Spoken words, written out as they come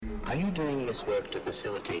Are you doing this work to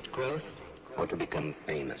facilitate growth or to become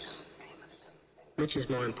famous? Which is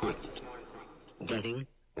more important, getting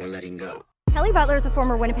or letting go? Kelly Butler is a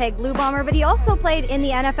former Winnipeg Blue Bomber, but he also played in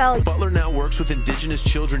the NFL. Butler now works with Indigenous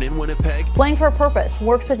children in Winnipeg. Playing for a Purpose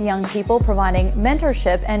works with young people, providing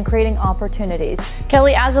mentorship and creating opportunities.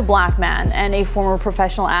 Kelly, as a Black man and a former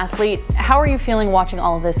professional athlete, how are you feeling watching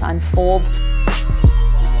all of this unfold?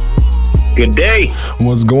 Good day.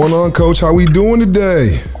 What's going on, Coach? How we doing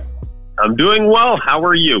today? I'm doing well. How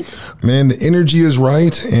are you? Man, the energy is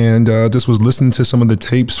right. And just was listening to some of the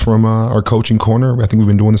tapes from our coaching corner. I think we've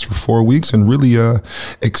been doing this for 4 weeks and really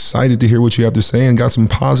excited to hear what you have to say and got some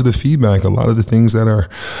positive feedback. A lot of the things that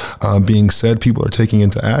are being said, people are taking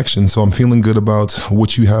into action. So I'm feeling good about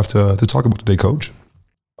what you have to talk about today, Coach.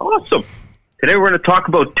 Awesome. Today we're going to talk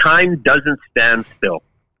about time doesn't stand still.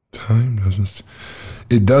 Time doesn't.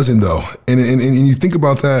 It doesn't, though. And you think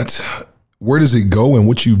about that. Where does it go and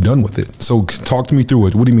what you've done with it? So talk to me through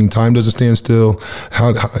it. What do you mean time doesn't stand still?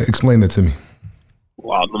 How explain that to me.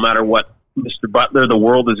 Well, no matter what, Mr. Butler, the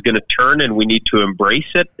world is going to turn and we need to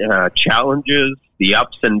embrace it. Challenges, the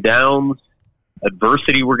ups and downs,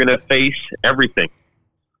 adversity we're going to face, everything.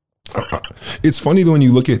 It's funny though when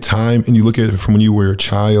you look at time and you look at it from when you were a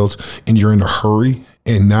child and you're in a hurry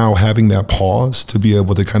and now having that pause to be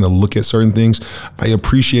able to kind of look at certain things. I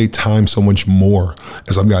appreciate time so much more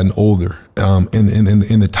as I've gotten older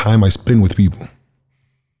in the time I spend with people.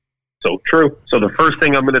 So true. So the first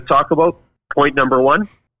thing I'm going to talk about, point number one,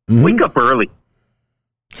 wake up early.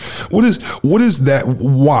 What is that?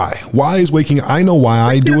 Why? Why is waking? I know why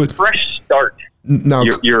I do it. Fresh start. Now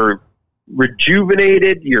you're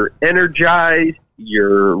rejuvenated, you're energized,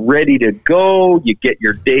 you're ready to go, you get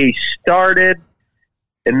your day started,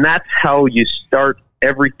 and that's how you start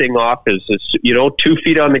everything off is 2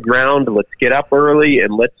 feet on the ground. Let's get up early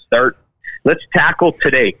and let's tackle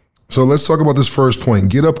today. So let's talk about this first point.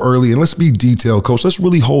 Get up early and let's be detailed, Coach. Let's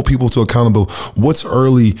really hold people to accountable. What's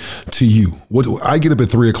early to you? I get up at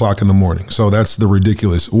 3:00 in the morning, so that's the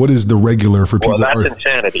ridiculous. What is the regular for people? Well, that's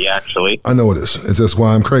insanity, actually. I know it is. That's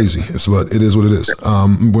why I'm crazy. But it is what it is.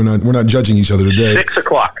 We're not judging each other today.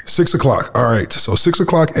 6:00. 6:00. All right. So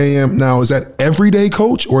 6:00 a.m. Now, is that every day,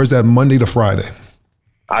 Coach, or is that Monday to Friday?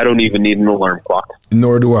 I don't even need an alarm clock.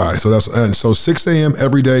 Nor do I. So 6 a.m.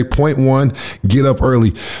 every day. Point one, get up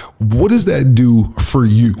early. What does that do for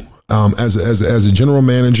you as a general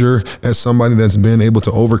manager, as somebody that's been able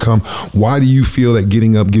to overcome? Why do you feel that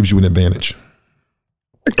getting up gives you an advantage?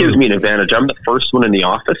 It gives me an advantage. I'm the first one in the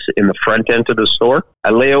office, in the front end of the store.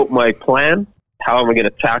 I lay out my plan, how am I going to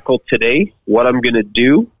tackle today, what I'm going to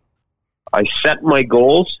do. I set my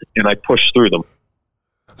goals, and I push through them.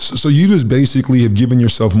 So you just basically have given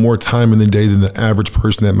yourself more time in the day than the average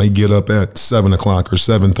person that may get up at 7:00 or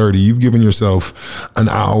 7:30. You've given yourself an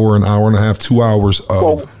hour and a half, 2 hours of.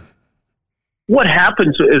 Well, what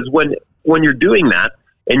happens is when you're doing that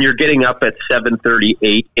and you're getting up at 7:30,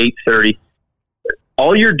 8:30,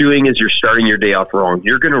 all you're doing is you're starting your day off wrong.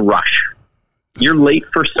 You're going to rush. You're late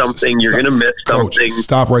for something. You're going to miss something. Coach,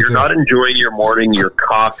 stop right there. You're not enjoying your morning, your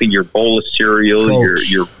coffee, your bowl of cereal,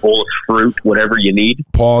 your bowl of fruit, whatever you need.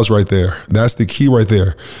 Pause right there. That's the key right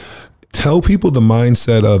there. Tell people the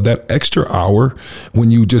mindset of that extra hour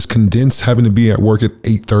when you just condense having to be at work at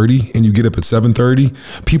 8:30 and you get up at 7:30.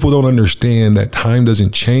 People don't understand that time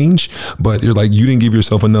doesn't change, but you're like, you didn't give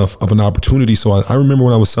yourself enough of an opportunity. So I remember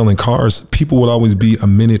when I was selling cars, people would always be a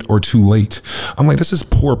minute or two late. I'm like, this is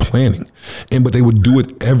poor planning. But they would do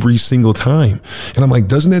it every single time. And I'm like,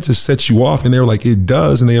 doesn't that just set you off? And they're like, it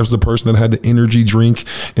does. And there's the person that had the energy drink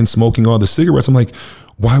and smoking all the cigarettes. I'm like,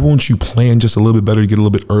 why won't you plan just a little bit better to get a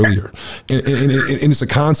little bit earlier? And it's a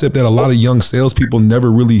concept that a lot of young salespeople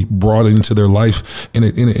never really brought into their life, and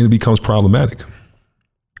it becomes problematic.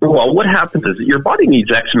 Well, what happens is your body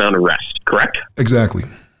needs X amount of rest, correct? Exactly.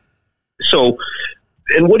 So,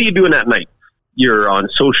 and what are you doing at night? You're on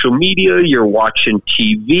social media, you're watching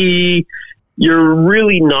TV, you're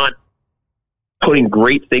really not putting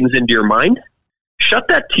great things into your mind. Shut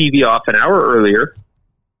that TV off an hour earlier.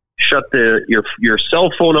 Shut your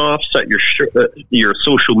cell phone off, shut your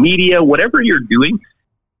social media, whatever you're doing.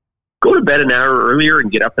 Go to bed an hour earlier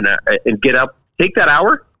and get up. Take that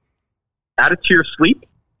hour, add it to your sleep.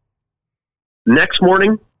 Next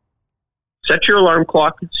morning, set your alarm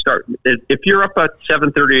clock. Start. If you're up at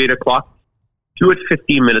 7:30, 8:00, do it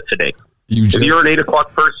 15 minutes a day. If you're an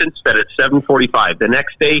 8:00 person, set it at 7:45. The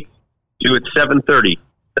next day, do it 7:30.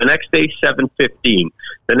 The next day, 7:15.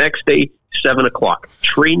 The next day, 7:00.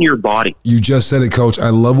 Train your body. You just said it, Coach. I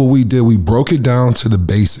love what we did. We broke it down to the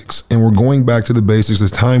basics, and we're going back to the basics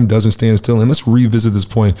as time doesn't stand still. And let's revisit this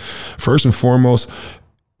point. First and foremost,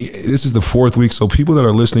 This is the 4th week, so people that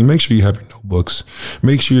are listening, make sure you have your notebooks.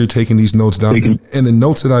 Make sure you're taking these notes down. And the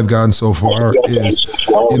notes that I've gotten so far is,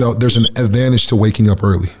 there's an advantage to waking up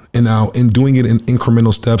early. And now in doing it in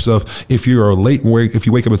incremental steps of, if you are late, if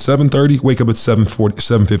you wake up at 7:30, wake up at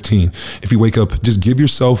 7:15. If you wake up, just give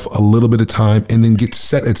yourself a little bit of time and then get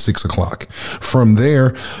set at 6 o'clock. From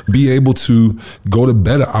there, be able to go to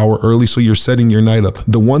bed an hour early so you're setting your night up.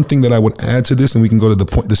 The one thing that I would add to this, and we can go to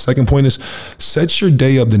the second point, is set your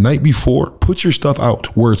day up the night before. Put your stuff out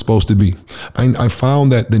where it's supposed to be. I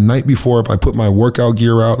found that the night before, if I put my workout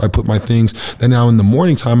gear out, I put my things, then now in the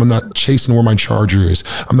morning time, I'm not chasing where my charger is.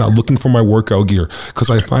 I'm not looking for my workout gear, because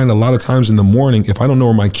I find a lot of times in the morning, if I don't know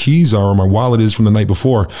where my keys are or my wallet is from the night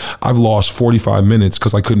before, I've lost 45 minutes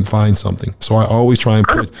because I couldn't find something. So I always try and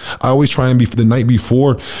be for the night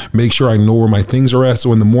before, make sure I know where my things are at.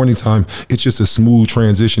 So in the morning time, it's just a smooth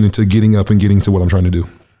transition into getting up and getting to what I'm trying to do.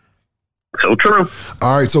 So true.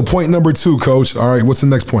 All right. So point number 2, Coach. All right. What's the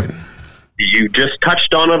next point? You just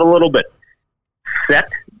touched on it a little bit. Set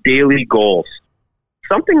daily goals.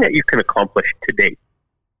 Something that you can accomplish today.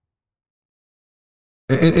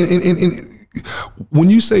 And when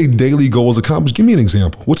you say daily goals accomplished, give me an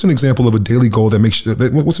example. What's an example of a daily goal that makes you,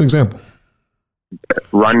 what's an example?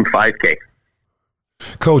 Run 5K.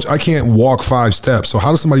 Coach, I can't walk 5 steps. So how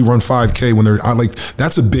does somebody run 5K when they're like,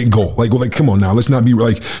 that's a big goal. Like, come on now, let's not be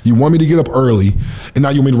like, you want me to get up early and now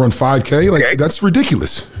you want me to run 5K? Like, okay. That's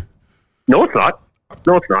ridiculous. No, it's not.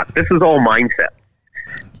 No, it's not. This is all mindset.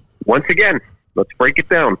 Once again, let's break it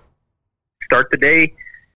down. Start the day,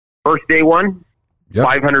 first day one, yep.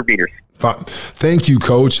 500 meters. Thank you,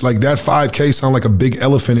 Coach. Like, that 5K sound like a big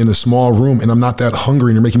elephant in a small room, and I'm not that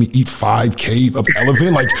hungry, and you're making me eat 5K of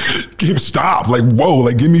elephant. Like, stop. Like, whoa.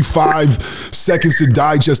 Like, give me 5 seconds to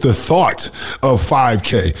digest the thought of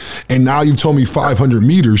 5K. And now you've told me 500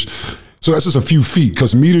 meters. So that's just a few feet,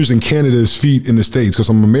 because meters in Canada is feet in the States, because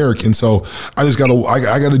I'm American. So I just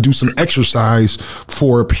I gotta do some exercise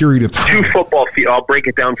for a period of time. 2 football fields. I'll break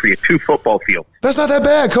it down for you. 2 football fields. That's not that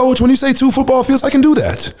bad, Coach. When you say 2 football fields, I can do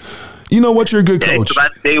that. You know what? You're a good coach. So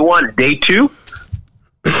that's day 1. Day 2,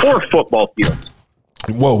 4 football fields.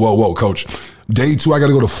 Whoa, Coach. Day 2, I got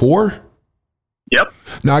to go to 4? Yep.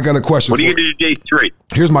 Now I got a question. What do you do day 3?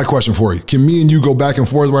 Here's my question for you. Can me and you go back and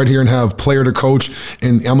forth right here and have player to coach?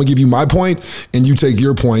 And I'm going to give you my point and you take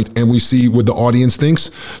your point and we see what the audience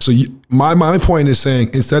thinks. So my point is saying,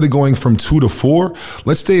 instead of going from 2 to 4,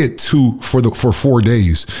 let's stay at 2 for 4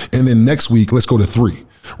 days. And then next week, let's go to 3.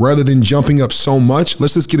 Rather than jumping up so much,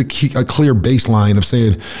 let's just get a clear baseline of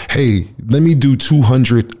saying, hey, let me do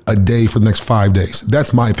 200 a day for the next 5 days.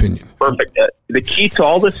 That's my opinion. Perfect. The key to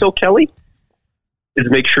all this, though, Kelly, is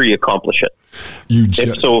make sure you accomplish it.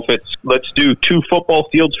 If it's, let's do 2 football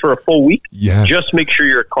fields for a full week, yes. Just make sure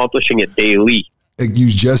you're accomplishing it daily. You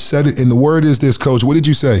just said it. And the word is this, Coach. What did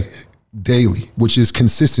you say? Daily, which is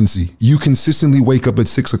consistency. You consistently wake up at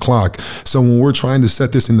 6 o'clock. So when we're trying to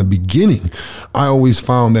set this in the beginning, I always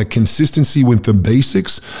found that consistency with the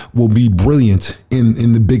basics will be brilliant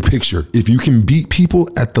in the big picture. If you can beat people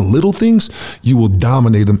at the little things, you will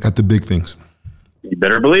dominate them at the big things. You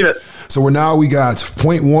better believe it. So we got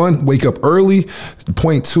point 1, wake up early.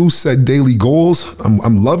 Point 2, set daily goals.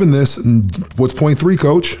 I'm loving this. And what's point 3,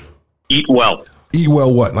 Coach? Eat well. Eat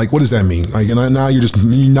well what? Like, what does that mean? Like, now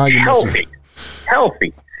you're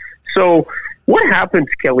healthy. So what happens,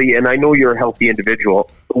 Kelly, and I know you're a healthy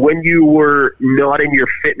individual, when you were not in your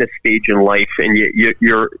fitness stage in life and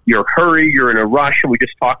you're hurry, you're in a rush, and we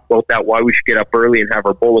just talked about that, why we should get up early and have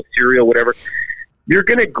our bowl of cereal, whatever. You're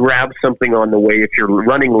going to grab something on the way. If you're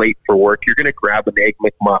running late for work, you're going to grab an Egg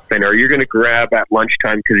McMuffin, or you're going to grab at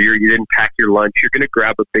lunchtime because you didn't pack your lunch. You're going to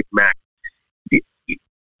grab a Big Mac.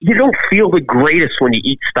 You don't feel the greatest when you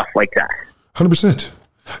eat stuff like that. 100%.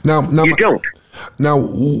 Now you don't. Now,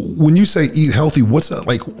 when you say eat healthy, what's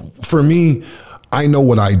like for me? I know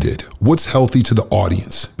what I did. What's healthy to the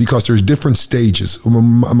audience? Because there's different stages.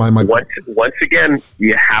 Once again,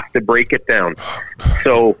 you have to break it down.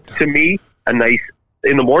 So to me, a nice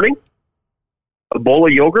in the morning, a bowl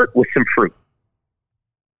of yogurt with some fruit.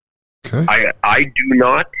 Okay. I do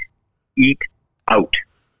not eat out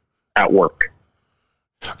at work.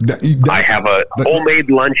 I have a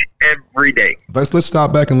homemade lunch every day. Let's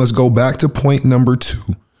stop back and let's go back to point number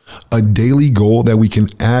 2, a daily goal that we can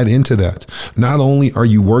add into that. Not only are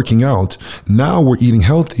you working out, now we're eating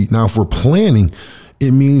healthy. Now, if we're planning,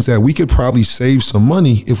 it means that we could probably save some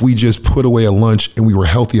money if we just put away a lunch and we were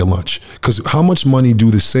healthy at lunch. Because how much money do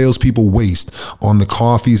the salespeople waste on the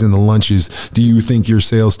coffees and the lunches do you think your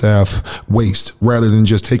sales staff waste rather than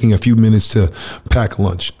just taking a few minutes to pack a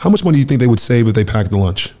lunch? How much money do you think they would save if they packed the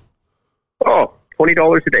lunch? Oh,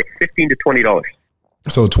 $20 a day, $15 to $20.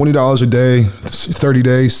 So $20 a day, 30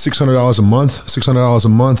 days, $600 a month, $600 a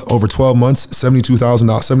month over 12 months,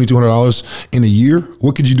 $7,200 in a year.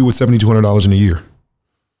 What could you do with $7,200 in a year?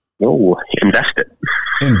 Oh, invest it.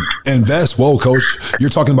 Invest. Whoa, coach, you're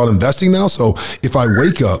talking about investing now. So if I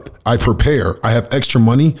wake up, I prepare, I have extra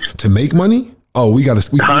money to make money. Oh, we got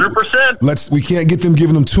to 100%. We can't get them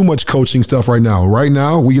giving them too much coaching stuff right now. Right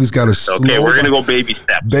now, we just got to Okay, we're going to go baby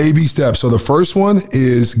steps. Baby steps. So the first one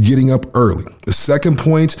is getting up early. The second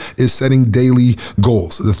point is setting daily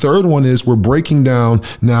goals. The third one is we're breaking down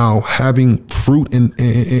now having fruit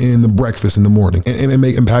in the breakfast in the morning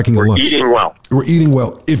and packing a lunch. We're eating well. We're eating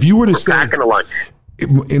well. If you were to say packing a lunch.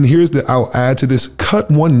 And I'll add to this, cut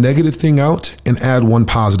one negative thing out and add one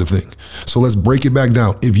positive thing. So let's break it back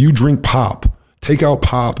down. If you drink pop, take out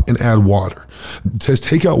pop and add water. Just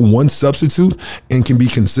take out one substitute and can be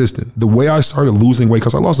consistent. The way I started losing weight,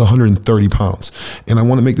 because I lost 130 pounds. And I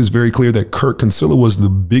want to make this very clear that Kirk Cancilla was the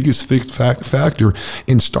biggest factor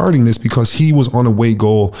in starting this, because he was on a weight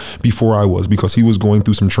goal before I was, because he was going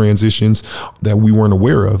through some transitions that we weren't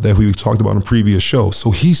aware of, that we talked about in previous shows.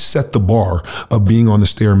 So he set the bar of being on the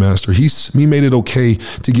Stairmaster. He made it okay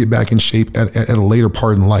to get back in shape at a later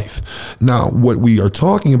part in life. Now, what we are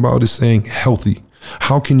talking about is saying healthy.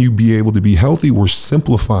 How can you be able to be healthy? We're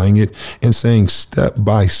simplifying it and saying step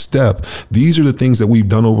by step. These are the things that we've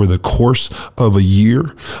done over the course of a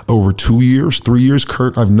year, over 2 years, 3 years.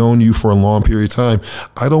 Kurt, I've known you for a long period of time.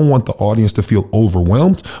 I don't want the audience to feel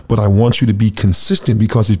overwhelmed, but I want you to be consistent,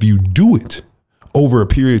 because if you do it over a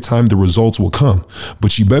period of time, the results will come.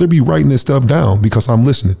 But you better be writing this stuff down, because I'm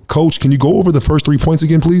listening. Coach, can you go over the first 3 points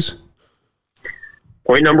again, please?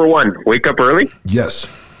 Point number 1, wake up early.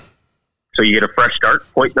 Yes. So you get a fresh start.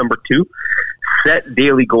 Point number 2, set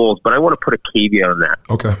daily goals. But I want to put a caveat on that.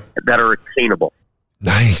 Okay. That are attainable.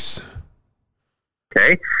 Nice.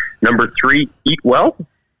 Okay. Number 3, eat well.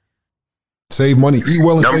 Save money, eat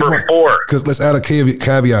well, and save money. Number 4. Because let's add a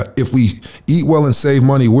caveat. If we eat well and save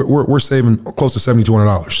money, we're saving close to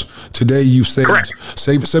 $7,200. Today, you've saved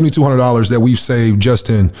 $7,200 that we've saved just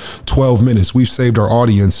in 12 minutes. We've saved our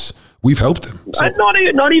audience. We've helped them. So, not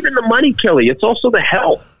even the money, Kelly. It's also the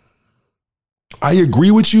health. I agree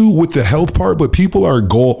with you with the health part, but people are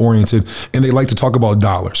goal oriented and they like to talk about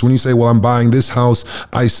dollars. When you say, well, I'm buying this house,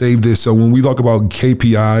 I saved this. So when we talk about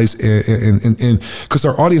KPIs and because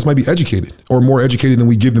our audience might be educated or more educated than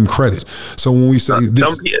we give them credit. So when we say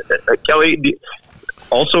this, Kelly,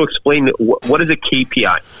 also explain what is a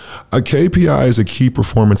KPI? A KPI is a key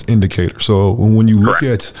performance indicator. So when you look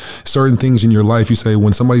at certain things in your life, you say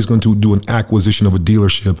when somebody's going to do an acquisition of a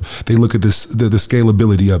dealership, they look at this the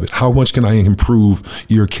scalability of it. How much can I improve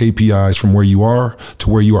your KPIs from where you are to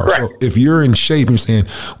where you are? Correct. So if you're in shape, you're saying,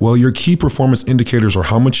 well, your key performance indicators are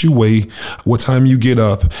how much you weigh, what time you get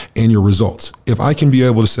up, and your results. If I can be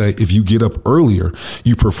able to say, if you get up earlier,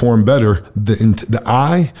 you perform better,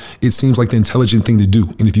 it seems like the intelligent thing to do.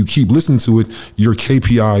 And if you keep listening to it, your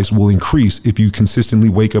KPIs will increase if you consistently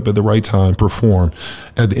wake up at the right time, perform.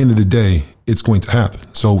 At the end of the day, it's going to happen.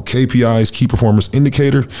 So KPIs, key performance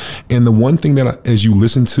indicator. And the one thing that as you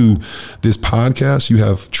listen to this podcast, you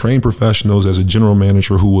have trained professionals as a general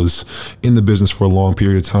manager who was in the business for a long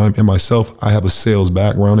period of time. And myself, I have a sales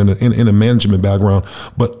background and a management background,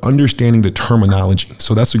 but understanding the terminology.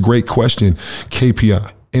 So that's a great question,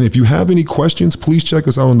 KPI. And if you have any questions, please check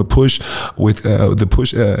us out on the push with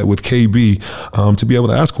KB to be able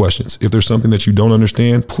to ask questions. If there's something that you don't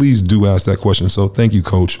understand, please do ask that question. So thank you,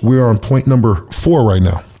 Coach. We're on point number 4 right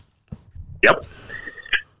now. Yep.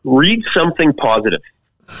 Read something positive.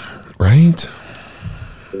 Right.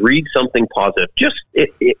 Read something positive.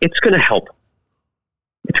 It's going to help.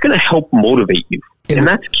 It's going to help motivate you. And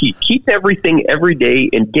that's key. Keep everything every day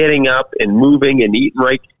and getting up and moving and eating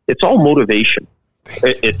right. It's all motivation.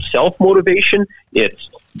 It's self-motivation. It's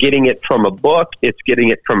getting it from a book. It's getting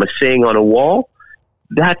it from a saying on a wall.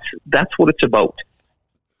 That's what it's about.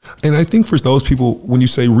 And I think for those people, when you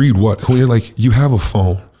say read what, when you're like, you have a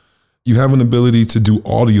phone, you have an ability to do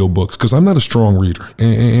audiobooks, because I'm not a strong reader.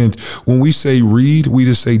 And when we say read, we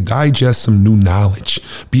just say digest some new knowledge.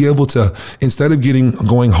 Be able to, instead of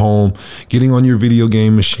going home, getting on your video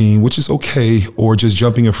game machine, which is okay, or just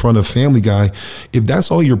jumping in front of Family Guy, if that's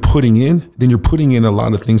all you're putting in, then you're putting in a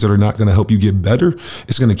lot of things that are not going to help you get better.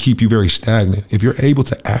 It's going to keep you very stagnant. If you're able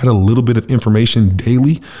to add a little bit of information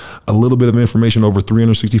daily, a little bit of information over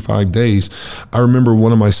 365 days, I remember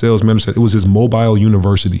one of my sales managers said it was his mobile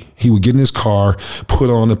university. He would get in his car, put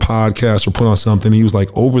on a podcast or put on something. He was like,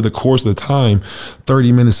 over the course of the time,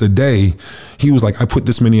 30 minutes a day, he was like, I put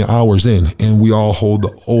this many hours in. And we all hold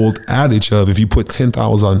the old adage of, if you put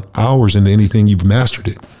 10,000 hours into anything, you've mastered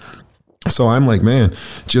it. So I'm like, man,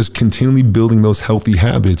 just continually building those healthy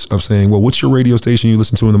habits of saying, well, what's your radio station you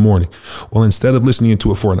listen to in the morning? Well, instead of listening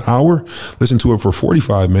to it for an hour, listen to it for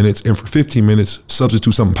 45 minutes, and for 15 minutes,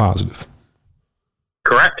 substitute something positive.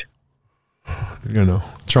 Correct. You know,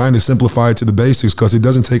 trying to simplify it to the basics, because it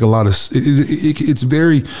doesn't take a lot of, it's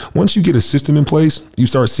very, once you get a system in place, you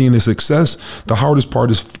start seeing the success. The hardest part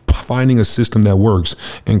is finding a system that works.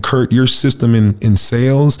 And Kurt, your system in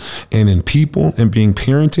sales and in people and being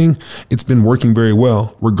parenting, it's been working very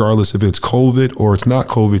well, regardless if it's COVID or it's not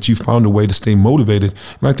COVID. You found a way to stay motivated.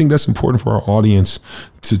 And I think that's important for our audience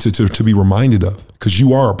to be reminded of, because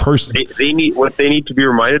you are a person. What they need to be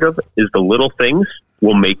reminded of is the little things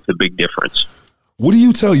will make the big difference. What do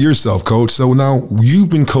you tell yourself, Coach? So now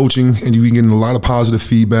you've been coaching and you've been getting a lot of positive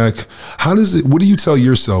feedback. What do you tell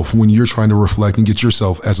yourself when you're trying to reflect and get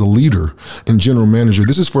yourself as a leader and general manager?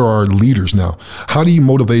 This is for our leaders now. How do you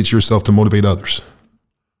motivate yourself to motivate others?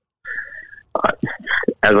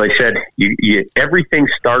 As I said, everything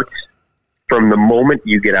starts from the moment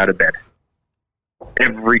you get out of bed.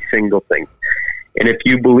 Every single thing. And if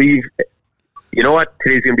you believe, you know what,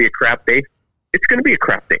 today's going to be a crap day, it's going to be a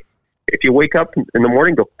crap day. If you wake up in the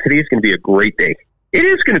morning, go, today's going to be a great day. It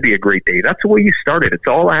is going to be a great day. That's the way you started. It's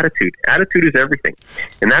all attitude. Attitude is everything.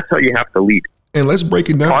 And that's how you have to lead. And let's break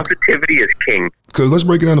it down. Positivity is king. Because let's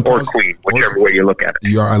break it down to or queen, whichever way you look at it.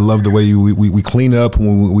 Yeah, I love the way we clean up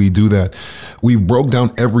when we do that. We broke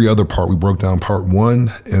down every other part. We broke down part 1,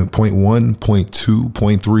 and point 1, point 2,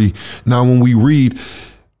 point 3. Now, when we read,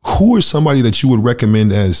 who is somebody that you would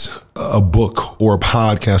recommend as a book or a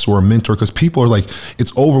podcast or a mentor? Because people are like,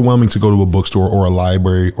 it's overwhelming to go to a bookstore or a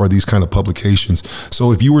library or these kind of publications.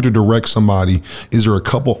 So if you were to direct somebody, is there a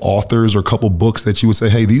couple authors or a couple books that you would say,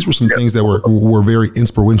 hey, these were some things that were very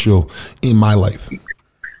influential in my life?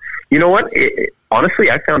 You know what? Honestly,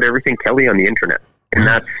 I found everything, Kelly, on the internet. And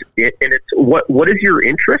that's it. And it's what is your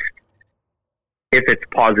interest? If it's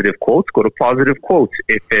positive quotes, go to positive quotes.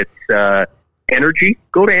 If it's energy,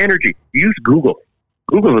 go to energy. Use Google.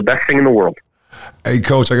 Google's the best thing in the world. Hey,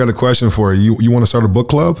 Coach, I got a question for you. You want to start a book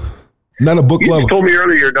club? Not a book club. You told me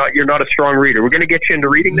earlier you're not a strong reader. We're going to get you into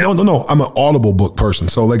reading now. No. I'm an Audible book person.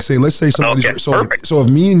 So let's say somebody's so if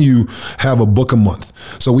me and you have a book a month,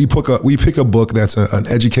 so we pick a book that's an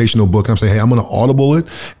educational book, and I'm saying, hey, I'm going to Audible it,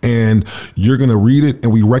 and you're going to read it,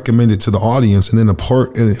 and we recommend it to the audience, and then a part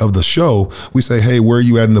of the show, we say, hey, where are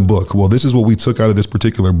you at in the book? Well, this is what we took out of this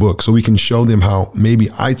particular book, so we can show them how maybe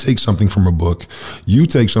I take something from a book, you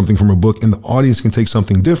take something from a book, and the audience can take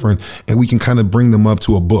something different, and we can kind of bring them up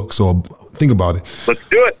to a book. So think about it. Let's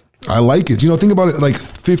do it. I like it. Think about it, like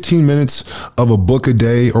 15 minutes of a book a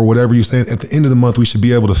day or whatever you're saying. At the end of the month, we should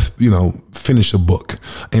be able to, finish a book,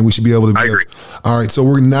 and we should be able to. I agree. All right. So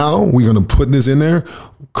we're going to put this in there.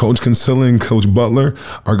 Coach Cancilla and Coach Butler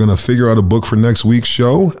are going to figure out a book for next week's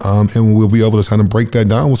show. And we'll be able to kind of break that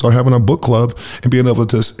down. We'll start having our book club and being able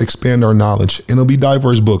to expand our knowledge. And it'll be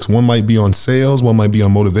diverse books. One might be on sales, one might be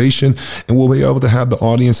on motivation. And we'll be able to have the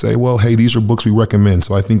audience say, well, hey, these are books we recommend.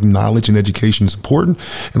 So I think knowledge and education is important.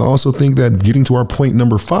 And I also think that getting to our point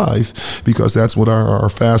number 5, because that's what our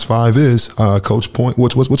Fast 5 is, Coach,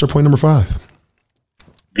 what's our point number 5?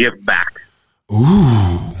 Give back.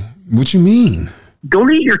 Ooh, what you mean?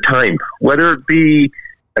 Donate your time, whether it be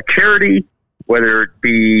a charity, whether it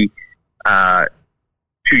be to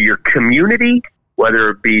your community,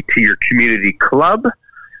 whether it be to your community club,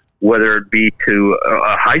 whether it be to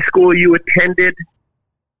a high school you attended.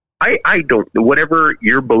 I don't know, whatever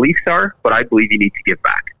your beliefs are, but I believe you need to give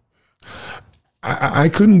back. I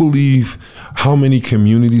couldn't believe how many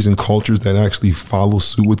communities and cultures that actually follow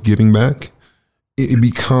suit with giving back. It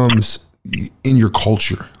becomes in your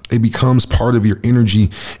culture. It becomes part of your energy,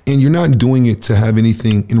 and you're not doing it to have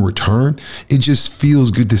anything in return. It just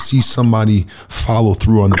feels good to see somebody follow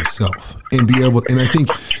through on themselves and be able. And I think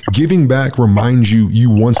giving back reminds you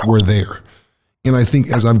once were there. And I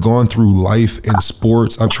think as I've gone through life and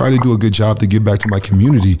sports, I've tried to do a good job to give back to my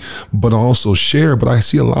community, but also share. But I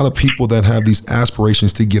see a lot of people that have these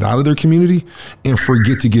aspirations to get out of their community and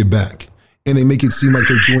forget to give back. And they make it seem like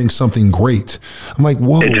they're doing something great. I'm like,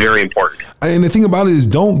 whoa. It's very important. And the thing about it is,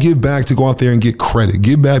 don't give back to go out there and get credit.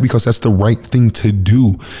 Give back because that's the right thing to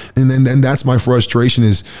do. And then that's my frustration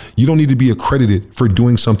is you don't need to be accredited for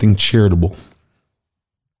doing something charitable.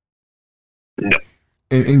 No.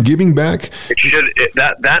 And giving back,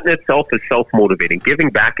 that in itself is self-motivating. Giving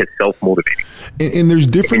back is self-motivating. And there's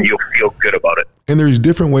different, and you'll feel good about it. And there's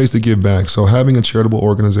different ways to give back. So having a charitable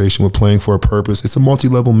organization with Playing for a Purpose, it's a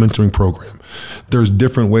multi-level mentoring program. There's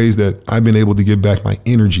different ways that I've been able to give back my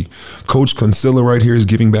energy. Coach Cancilla right here is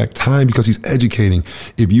giving back time because he's educating.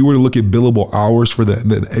 If you were to look at billable hours for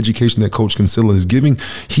the education that Coach Cancilla is giving,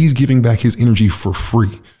 he's giving back his energy for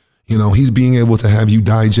free. You know, he's being able to have you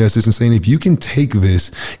digest this and saying, if you can take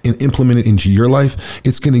this and implement it into your life,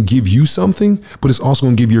 it's going to give you something, but it's also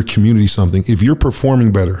going to give your community something. If you're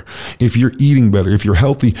performing better, if you're eating better, if you're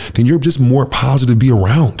healthy, then you're just more positive to be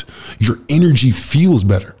around. Your energy feels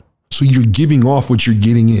better. So you're giving off what you're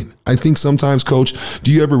getting in. I think sometimes, Coach,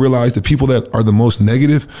 do you ever realize the people that are the most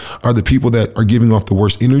negative are the people that are giving off the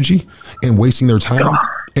worst energy and wasting their time?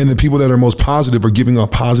 And the people that are most positive are giving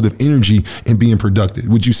off positive energy and being productive.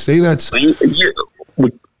 Would you say that's...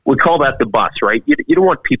 We call that the bus, right? You don't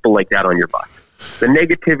want people like that on your bus. The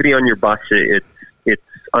negativity on your bus, it's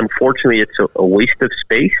unfortunately, it's a waste of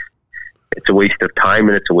space, it's a waste of time,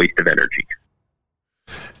 and it's a waste of energy.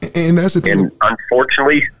 And that's the thing. And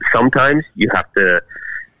unfortunately, sometimes you have to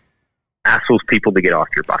ask those people to get off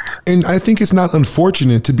your bus. And I think it's not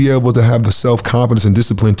unfortunate to be able to have the self-confidence and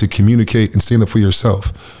discipline to communicate and stand up for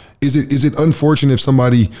yourself. Is it unfortunate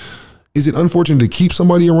to keep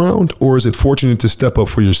somebody around, or is it fortunate to step up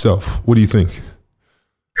for yourself? What do you think?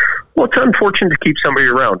 Well, it's unfortunate to keep somebody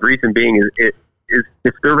around. Reason being is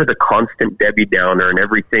if there was a constant Debbie Downer and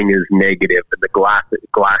everything is negative and the glass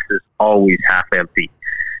is always half empty,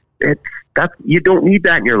 you don't need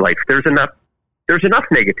that in your life. There's enough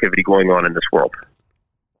negativity going on in this world.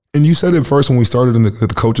 And you said it first when we started in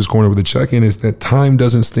the coach's corner with the check-in, is that time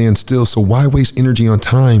doesn't stand still. So why waste energy on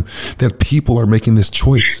time that people are making this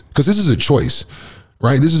choice? Because this is a choice,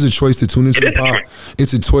 right? This is a choice to tune into the pod.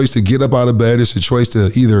 It's a choice to get up out of bed. It's a choice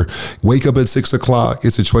to either wake up at 6 o'clock.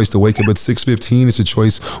 It's a choice to wake up at 6:15. It's a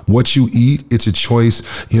choice what you eat. It's a choice,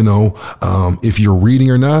 if you're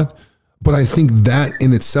reading or not. But I think that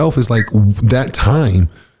in itself is like that time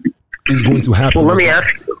is going to happen. Well, let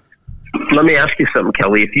me ask you something,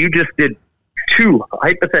 Kelly. If you just did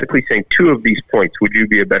hypothetically saying two of these points, would you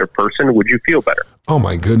be a better person? Would you feel better? Oh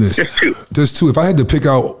my goodness. Just two. If I had to pick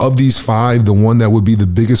out of these 5, the one that would be the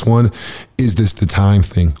biggest one is the time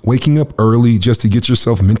thing. Waking up early just to get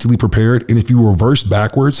yourself mentally prepared. And if you reverse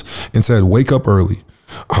backwards and said, wake up early.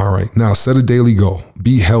 All right, now set a daily goal.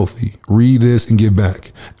 Be healthy. Read this and give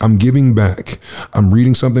back. I'm giving back. I'm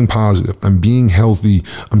reading something positive. I'm being healthy.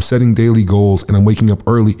 I'm setting daily goals, and I'm waking up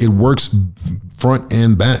early. It works front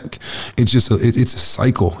and back. It's just it's a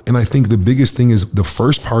cycle. And I think the biggest thing is the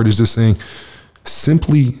first part is just saying,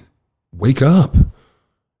 simply wake up.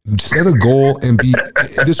 Set a goal and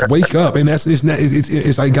just wake up. And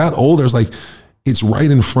it's I got older, it's like, it's right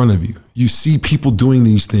in front of you. You see people doing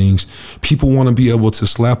these things. People want to be able to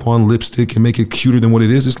slap on lipstick and make it cuter than what it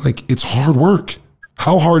is. It's like, it's hard work.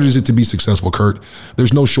 How hard is it to be successful, Kurt?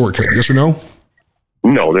 There's no shortcut. Yes or no?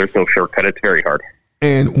 No, there's no shortcut. It's very hard.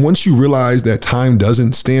 And once you realize that time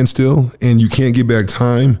doesn't stand still and you can't get back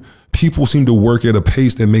time, people seem to work at a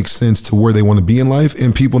pace that makes sense to where they want to be in life.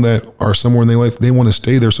 And people that are somewhere in their life, they want to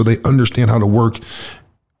stay there so they understand how to work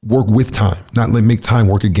with time, not make time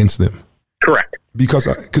work against them. Correct. Because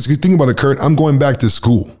you think about it, Kurt, I'm going back to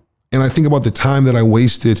school. And I think about the time that I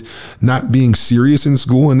wasted not being serious in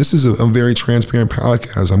school. And this is a very transparent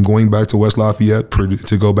podcast. I'm going back to West Lafayette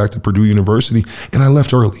to go back to Purdue University. And I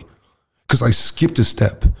left early because I skipped a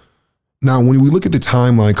step. Now, when we look at the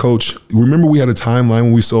timeline, Coach, remember we had a timeline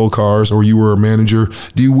when we sold cars or you were a manager.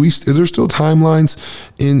 Is there still timelines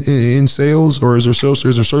in sales, or is there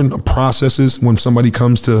certain processes when somebody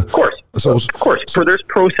comes to? Of course. So there's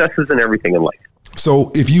processes in everything in life.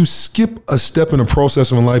 So if you skip a step in a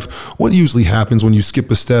process in life, what usually happens when you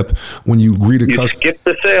skip a step when you greet a customer? You skip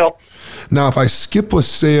the sale. Now, if I skip a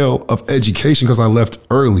sale of education because I left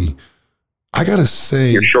early, I got to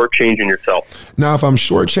say, you're shortchanging yourself. Now, if I'm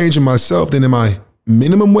shortchanging myself, then am I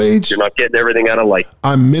minimum wage? You're not getting everything out of life.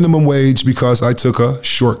 I'm minimum wage because I took a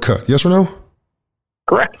shortcut. Yes or no?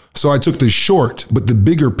 Correct. So I took the short, but the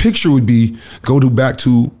bigger picture would be back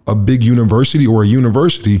to a big university or a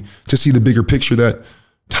university to see the bigger picture that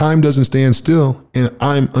time doesn't stand still and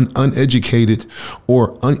I'm an uneducated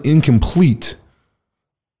or incomplete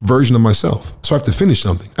version of myself. So I have to finish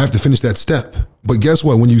something. I have to finish that step. But guess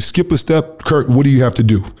what? When you skip a step, Kurt, what do you have to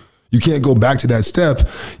do? You can't go back to that step.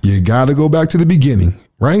 You got to go back to the beginning,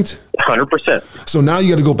 right? 100%. So now you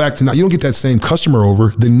got to go back to you don't get that same customer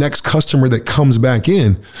over. The next customer that comes back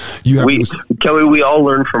in, Kelly, we all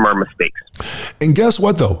learn from our mistakes. And guess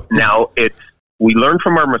what though? Now it's We learn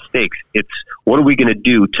from our mistakes. It's what are we going to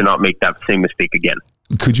do to not make that same mistake again?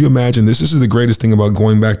 Could you imagine this? This is the greatest thing about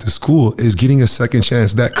going back to school is getting a second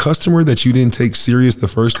chance. That customer that you didn't take serious the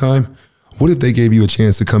first time, what if they gave you a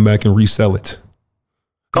chance to come back and resell it?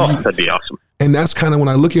 That'd be awesome. And that's kind of when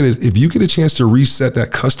I look at it. If you get a chance to reset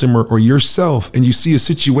that customer or yourself and you see a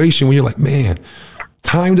situation where you're like, man,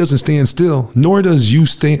 time doesn't stand still, nor does you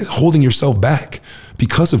stay holding yourself back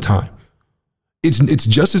because of time. It's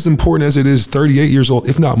just as important as it is 38 years old,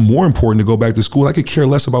 if not more important, to go back to school. I could care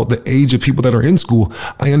less about the age of people that are in school.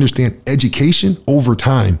 I understand education over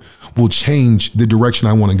time will change the direction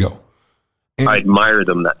I want to go. And I admire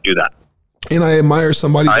them that do that. And I admire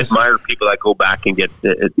somebody. I admire people that go back and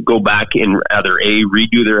either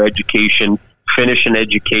redo their education, finish an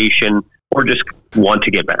education, or just want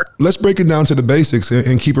to get better. Let's break it down to the basics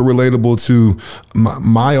and keep it relatable to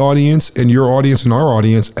my audience and your audience and our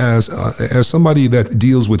audience as somebody that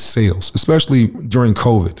deals with sales, especially during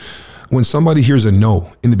COVID. When somebody hears a no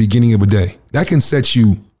in the beginning of a day, that can set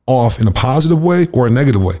you off in a positive way or a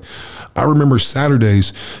negative way. I remember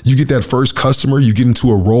Saturdays, you get that first customer, you get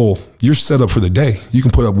into a role, you're set up for the day. You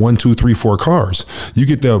can put up 1, 2, 3, 4 cars. You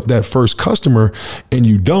get that first customer and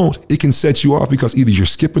you don't, it can set you off because either you're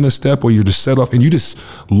skipping a step or you're just set off and you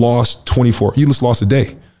just lost a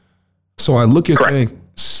day. So I look at saying,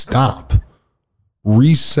 stop,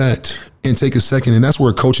 reset, and take a second. And that's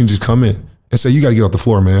where coaching just come in and say, you got to get off the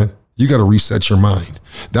floor, man. You got to reset your mind.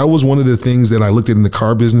 That was one of the things that I looked at in the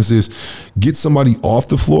car business is get somebody off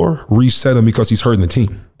the floor, reset him because he's hurting the team.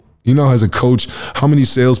 You know, as a coach, how many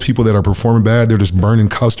salespeople that are performing bad, they're just burning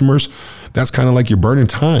customers. That's kind of like you're burning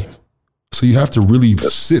time. So you have to really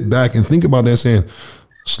sit back and think about that saying,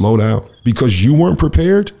 slow down. Because you weren't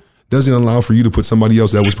prepared doesn't allow for you to put somebody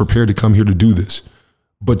else that was prepared to come here to do this.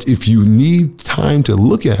 But if you need time to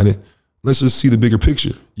look at it, let's just see the bigger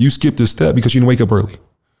picture. You skipped a step because you didn't wake up early.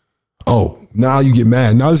 Oh, now you get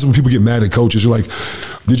mad. Now this is when people get mad at coaches. You're like,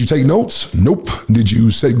 did you take notes? Nope. Did you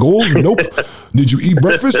set goals? Nope. Did you eat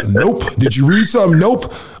breakfast? Nope. Did you read something?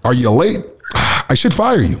 Nope. Are you late? I should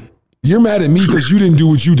fire you. You're mad at me because you didn't do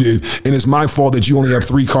what you did, and it's my fault that you only have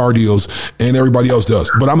 3 car deals and everybody else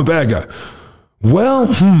does. But I'm a bad guy. Well,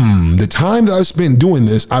 the time that I've spent doing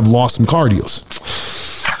this, I've lost some car deals.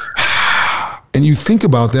 And you think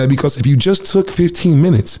about that because if you just took 15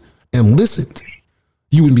 minutes and listened,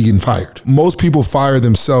 you wouldn't be getting fired. Most people fire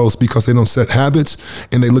themselves because they don't set habits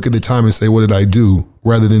and they look at the time and say, what did I do?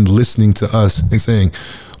 Rather than listening to us and saying,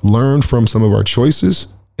 learn from some of our choices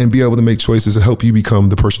and be able to make choices that help you become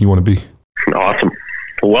the person you want to be. Awesome.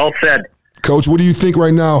 Well said. Coach, what do you think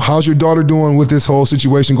right now? How's your daughter doing with this whole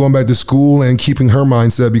situation, going back to school and keeping her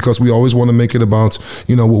mindset? Because we always want to make it about,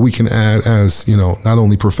 what we can add as, not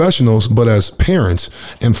only professionals, but as parents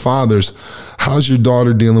and fathers. How's your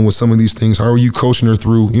daughter dealing with some of these things? How are you coaching her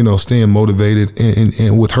through, staying motivated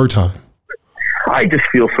and with her time? I just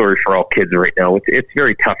feel sorry for all kids right now. It's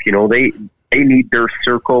very tough. They need their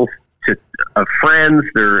circle of friends.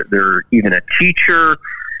 They're even a teacher.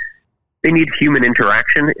 They need human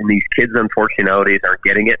interaction, and these kids, unfortunately, nowadays aren't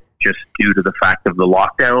getting it just due to the fact of the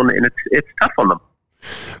lockdown, and it's tough on them.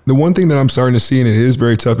 The one thing that I'm starting to see, and it is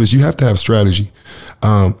very tough, is you have to have strategy.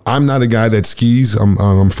 I'm not a guy that skis.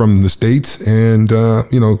 I'm from the States, and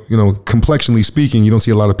complexionally speaking, you don't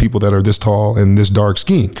see a lot of people that are this tall and this dark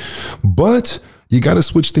skiing. But you got to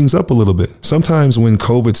switch things up a little bit. Sometimes when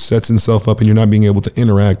COVID sets itself up and you're not being able to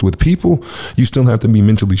interact with people, you still have to be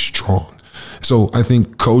mentally strong. So I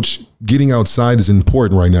think, Coach, getting outside is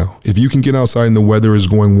important right now. If you can get outside and the weather is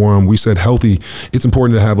going warm, we said healthy, it's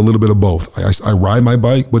important to have a little bit of both. I ride my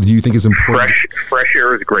bike, but do you think it's important? Fresh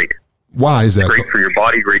air is great. Why is that? Great for your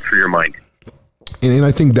body, great for your mind. And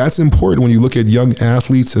I think that's important when you look at young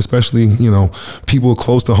athletes, especially, people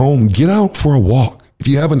close to home. Get out for a walk. If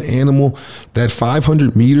you have an animal, that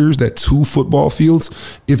 500 meters, that 2 football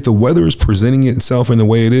fields, if the weather is presenting itself in the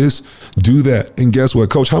way it is, do that. And guess what,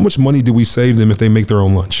 Coach? How much money do we save them if they make their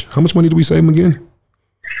own lunch? How much money do we save them again?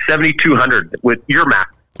 $7,200 with your math.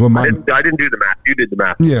 Well, I didn't do the math. You did the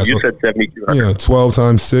math. Yeah, you said $7,200. Yeah, 12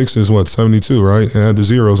 times 6 is what, 72, right? And add the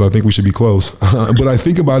zeros, I think we should be close. But I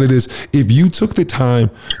think about it is, if you took the time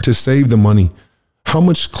to save the money, how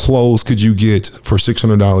much clothes could you get for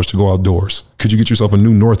 $600 to go outdoors? Could you get yourself a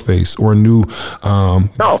new North Face or a new? And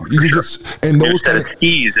those set of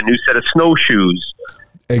skis, a new set of snowshoes.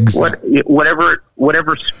 Exactly.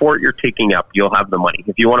 Whatever sport you're taking up, you'll have the money.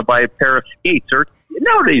 If you want to buy a pair of skates, or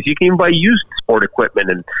nowadays you can even buy used sport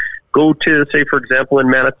equipment and go to, say, for example, in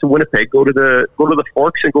Manitoba, Winnipeg, go to the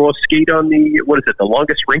Forks and go skate on the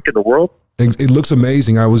longest rink in the world. It looks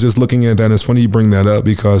amazing. I was just looking at that. And it's funny you bring that up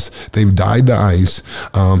because they've dyed the ice.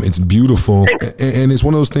 It's beautiful. And it's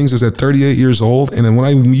one of those things that's at 38 years old. And then when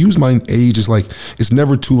I use my age, it's like, it's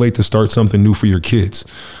never too late to start something new for your kids.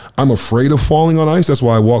 I'm afraid of falling on ice. That's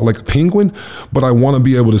why I walk like a penguin, but I want to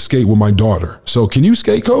be able to skate with my daughter. So can you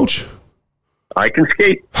skate, Coach? I can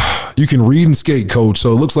skate. You can read and skate, Coach.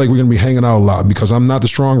 So it looks like we're going to be hanging out a lot because I'm not the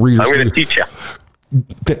strong reader. I'm going to teach you.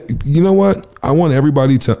 You know what? I want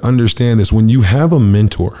everybody to understand this. When you have a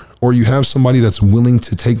mentor or you have somebody that's willing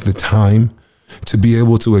to take the time to be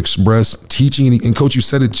able to express teaching, and Coach, you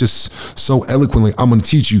said it just so eloquently, I'm going to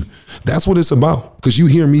teach you. That's what it's about. Because you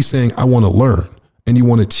hear me saying, I want to learn. And you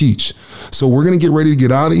want to teach. So we're going to get ready to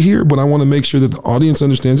get out of here, but I want to make sure that the audience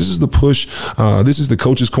understands this is the push. This is the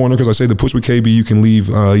Coach's Corner, because I say the push with KB, you can leave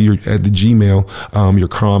at the Gmail, your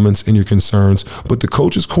comments and your concerns. But the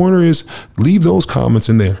Coach's Corner is leave those comments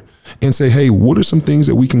in there and say, hey, what are some things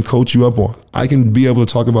that we can coach you up on? I can be able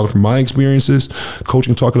to talk about it from my experiences. Coach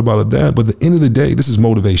can talk about it that. But at the end of the day, this is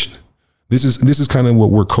motivation. This is kind of what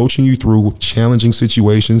we're coaching you through, challenging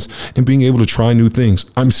situations and being able to try new things.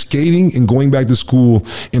 I'm skating and going back to school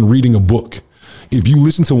and reading a book. If you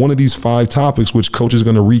listen to one of these 5 topics, which Coach is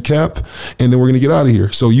going to recap, and then we're going to get out of here.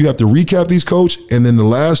 So you have to recap these, Coach. And then the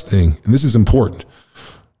last thing, and this is important,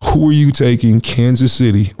 who are you taking, Kansas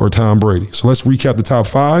City or Tom Brady? So let's recap the top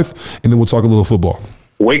 5, and then we'll talk a little football.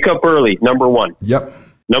 Wake up early, number 1. Yep.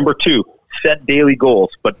 Number 2, set daily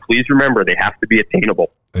goals, but please remember they have to be attainable.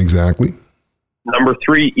 Exactly. Number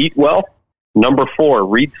 3, eat well. Number 4,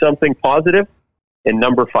 read something positive. And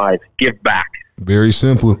number 5, give back. Very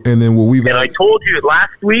simple. And then And I told you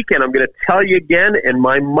last week, and I'm going to tell you again, and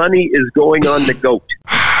my money is going on the GOAT.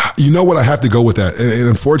 You know what? I have to go with that. And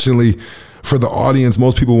unfortunately, for the audience,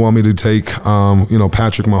 most people want me to take,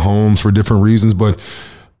 Patrick Mahomes for different reasons. But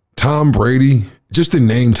Tom Brady, just the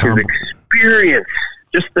name Tom. His experience.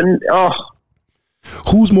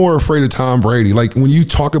 Who's more afraid of Tom Brady? Like when you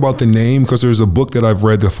talk about the name, because there's a book that I've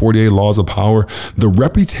read, The 48 Laws of Power, the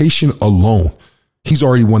reputation alone, he's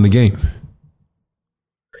already won the game.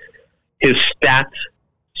 His stats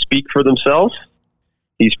speak for themselves.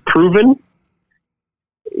 He's proven.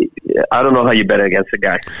 I don't know how you bet against the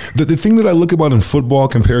guy. The thing that I look about in football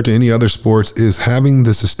compared to any other sports is having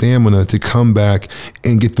the stamina to come back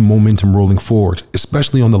and get the momentum rolling forward,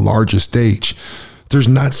 especially on the larger stage. There's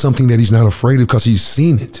not something that he's not afraid of because he's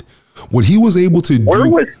seen it. What he was able to do.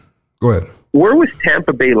 Go ahead. Where was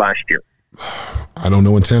Tampa Bay last year? I don't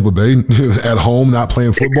know. In Tampa Bay, at home, not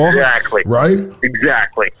playing football. Exactly. Right?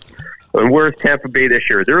 Exactly. And where's Tampa Bay this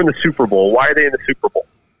year? They're in the Super Bowl. Why are they in the Super Bowl?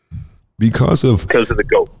 Because of the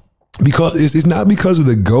GOAT. Because it's not because of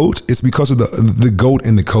the GOAT. It's because of the GOAT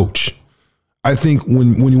and the coach. I think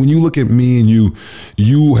when you look at me and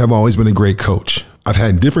you have always been a great coach. I've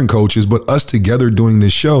had different coaches, but us together doing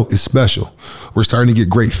this show is special. We're starting to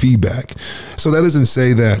get great feedback. So that doesn't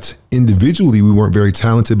say that individually we weren't very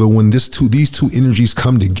talented, but when these two energies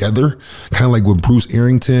come together, kind of like with Bruce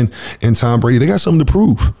Arrington and Tom Brady, they got something to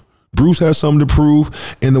prove. Bruce has something to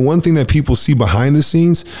prove. And the one thing that people see behind the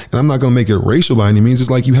scenes, and I'm not going to make it racial by any means,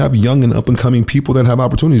 is like you have young and up and coming people that have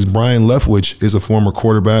opportunities. Brian Leftwich is a former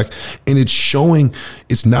quarterback, and it's showing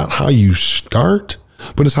it's not how you start,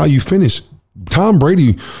 but it's how you finish. Tom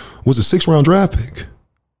Brady was a 6th-round draft pick,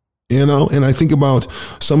 and I think about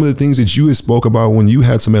some of the things that you had spoke about when you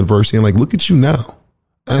had some adversity, and like, look at you now.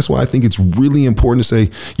 That's why I think it's really important to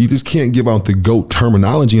say you just can't give out the GOAT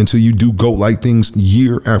terminology until you do GOAT-like things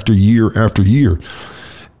year after year after year.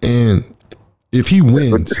 And if he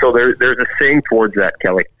wins. So there's a saying towards that,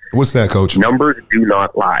 Kelly. What's that, Coach? Numbers do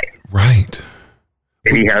not lie. Right.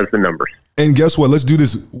 And he has the numbers. And guess what? Let's do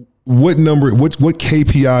this. What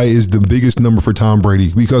KPI is the biggest number for Tom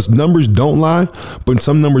Brady? Because numbers don't lie, but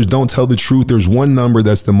some numbers don't tell the truth. There's one number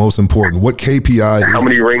that's the most important. What KPI? How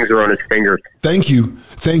many rings are on his fingers? Thank you.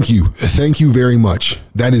 Thank you very much.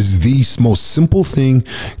 That is the most simple thing.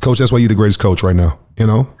 Coach, that's why you're the greatest coach right now.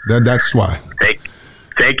 That's why.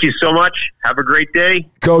 Thank you so much. Have a great day.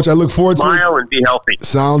 Coach, I look forward to it. Smile and be healthy.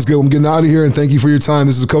 Sounds good. I'm getting out of here, and thank you for your time.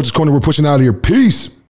 This is Coach's Corner. We're pushing out of here. Peace.